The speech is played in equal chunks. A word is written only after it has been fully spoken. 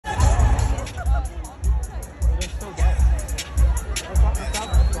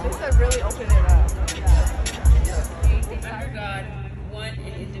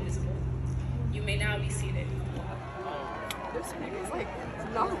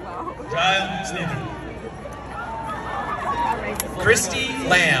Giles Sneaker. Christy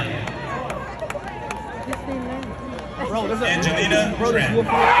Lamb. Angelina Tran.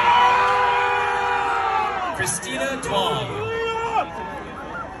 Christina Duong.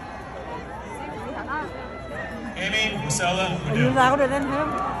 Amy Marcella Woodell.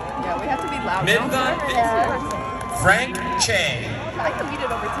 Yeah, we have to be loud. Minva Frank Che. I can read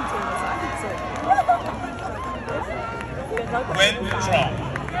it over TT, so I can sit. Gwen Trong.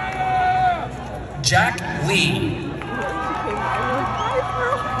 Jack Lee.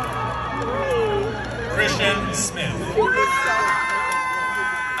 Christian Smith.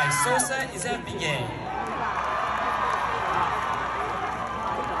 Isosa Izambige.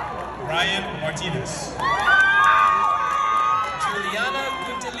 Ryan Martinez. Juliana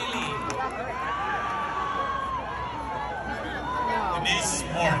Gutalili. Denise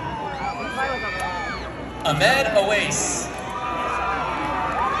Moore. Ahmed Awais.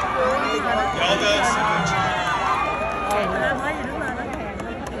 Yalda Sabuchi.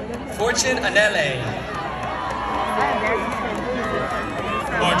 Fortune Anele.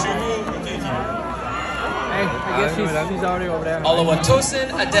 Marchubu Uteki. Hey, I guess she's already over there. Olawatosin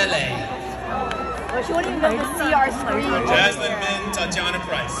Adele. Well, she won't even be able to see our screen. Jasmine Min Tatiana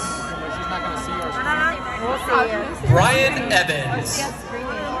Price. She's not going to see our We'll see her. Brian Evans.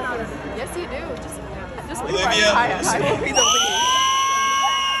 Yes, you do. Just Olivia I will be the lead.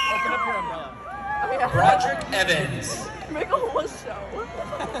 Open up your umbrella. Oh, yeah. Broderick Evans. Make a whole show.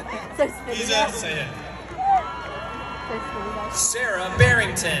 Isa Sayed. Sarah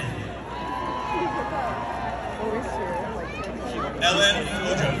Barrington. Ellen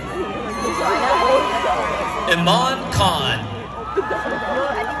Woodruff. Iman Khan.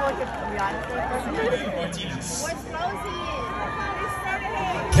 Martinez.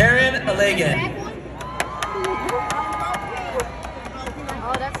 Karen Allegan.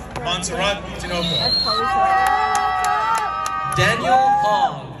 Montserrat Tinoco. Daniel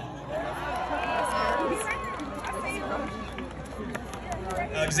Hong.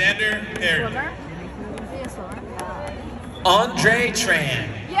 Alexander Perry. Andre Tran.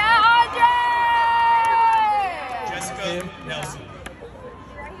 Yeah, Andre! Jessica Nelson.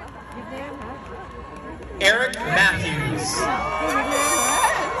 Eric Matthews.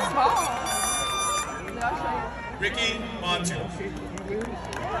 Ricky Montu.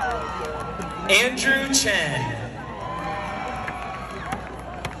 Andrew Chen.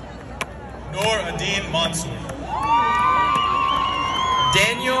 Noor Adine Mansour.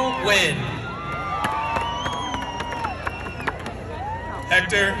 Daniel Wynn.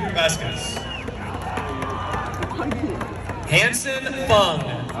 Hector Vasquez. Hanson Fung.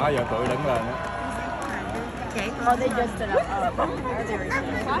 Giờ tụi đứng lên á. Oh, they just did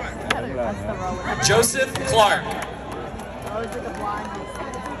Joseph Clark. Those are the blonde.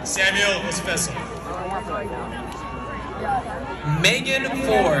 Samuel Espeso. Megan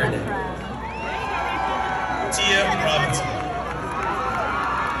Ford. Tia Robinson.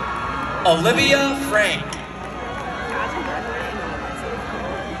 Olivia Frank.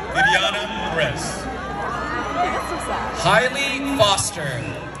 Viviana Perez. Hailey Foster.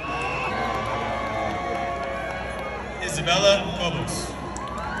 Isabella Cobos.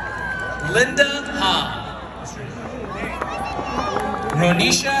 Linda Ha.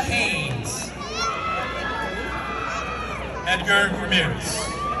 Ronisha Haynes. Edgar Ramirez.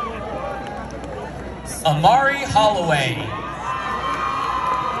 Amari Holloway.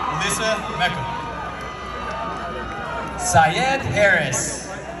 Lisa Mecca. Syed Harris.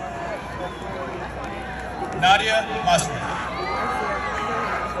 Nadia Masri.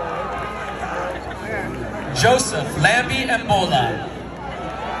 Joseph Lambie Mbola.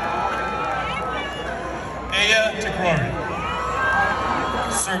 Aya Tekrori.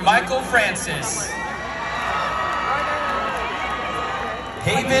 Sir Michael Francis.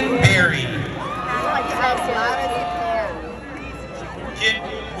 Haven Berry. Kit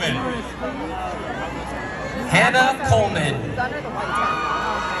Wynn. Hannah Coleman.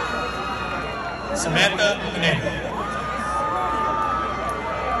 Samantha Pineda.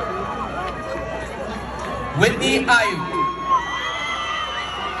 Whitney Ayuk.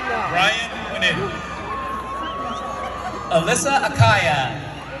 Brian Pineda. Alyssa Akaya.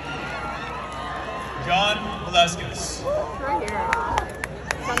 John Velasquez.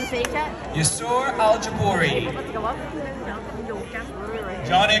 Yusur Al-Jabouri.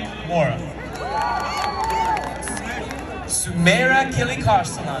 Jonik Mora. Sumaira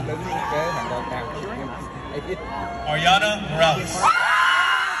Kilikarsalan. Ariana Morales.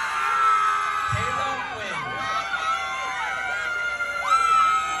 Kayla Wynn.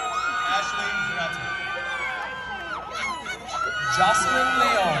 Ashley Murata. Jocelyn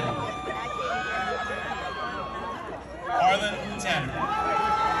Leon. Arlen Tanner.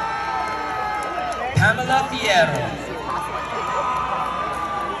 Pamela Fierro.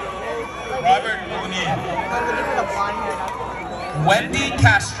 Robert O'Neill. Wendy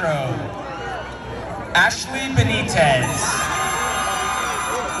Castro. Ashley Benitez.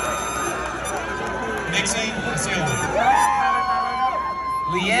 Nixie Silva.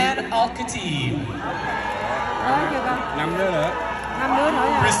 Leanne Alcative. 5 đứa nữa. 5 đứa nữa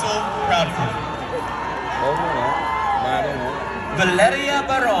nha. Crystal Proudfoot. 4 đứa nữa. 3 đứa nữa. Valeria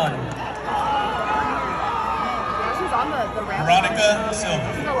Baron. She's on the ramp. Veronica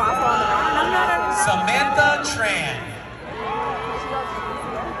Silva. She's the last one on the ramp. Samantha Tran.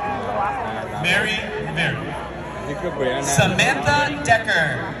 Mary Rivera. Đi cướp Brianna. Samantha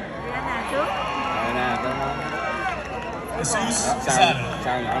Decker. Rihanna trước. Brianna đó. Jesus Sao Sada.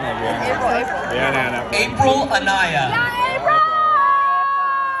 nhỏ này Brianna. April. Brianna nè. April Anaya.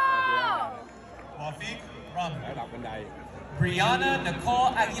 Wafiq Rahman. Phải đọc bên đây. Brianna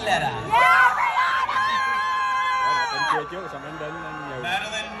Nicole Aguilera. Phải đọc bên kia trước xong đến nhiều.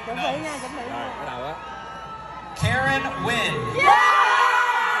 Madeline Chuẩn bị Knowles. nha, chuẩn bị. Rồi, bắt đầu á. Karen Wynn.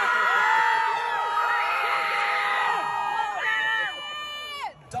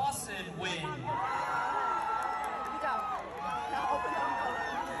 Dawson Wynn.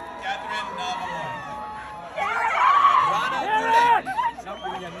 Catherine Navarro. Rana Gulek. Xong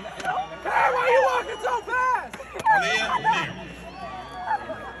tôi nhìn nó. Leah Lanier.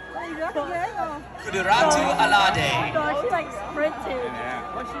 Kudiratu Alade. She's like sprinting. Nè.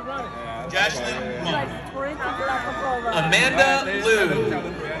 Jashlyn She's Monk. like sprinting to that controller. Amanda Liu. Sau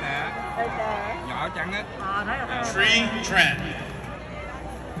lưng Brianna. Right there. Nhỏ trắng á. Tree Tran.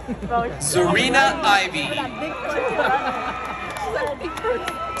 Bro, Zarina Ivy. that big foot. She's like big foot.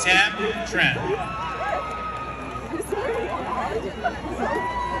 Tam Tran.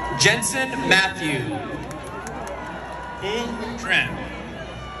 Jensen Matthew. Boo Tran.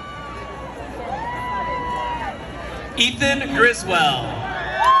 Ethan Griswell.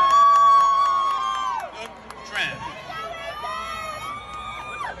 Nook Tran.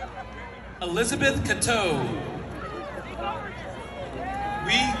 Elizabeth Cateau.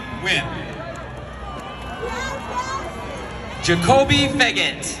 We win. Jacoby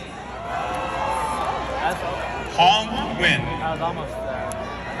Feggett. Hong Win.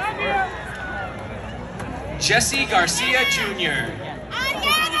 Jesse Garcia Jr.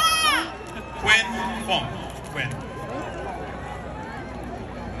 Quinn Fong. Quinn.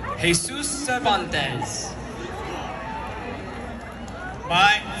 Jesus Cervantes.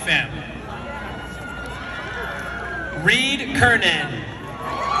 My family. Reed Kernan.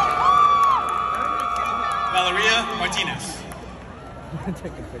 Valeria Martinez.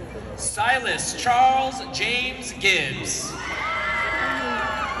 Silas Charles James Gibbs.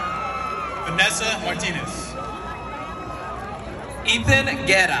 Vanessa Martinez. Ethan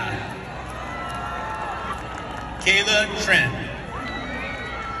Guerra. Kayla Trent.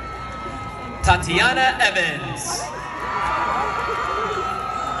 Tatiana Evans.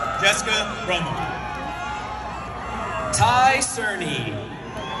 Jessica Romo. Ty Cerny.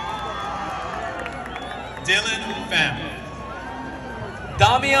 Dylan Pham.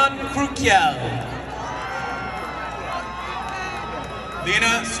 Damian Krukiel.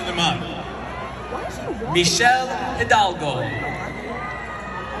 Lena Suleiman. Michelle Hidalgo.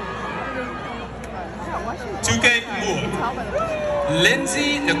 Tuke Moore.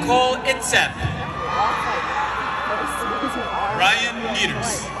 Lindsay Nicole Itzep. Ryan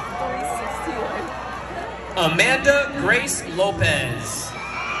Peters. Amanda Grace Lopez.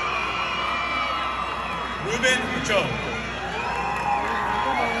 Ruben Cho.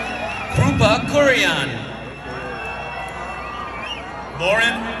 Krupa Kurian.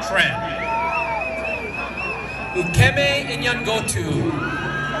 Lauren Tran. Ukeme Inyangotu.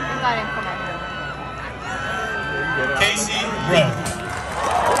 Not in command. Casey Rowe.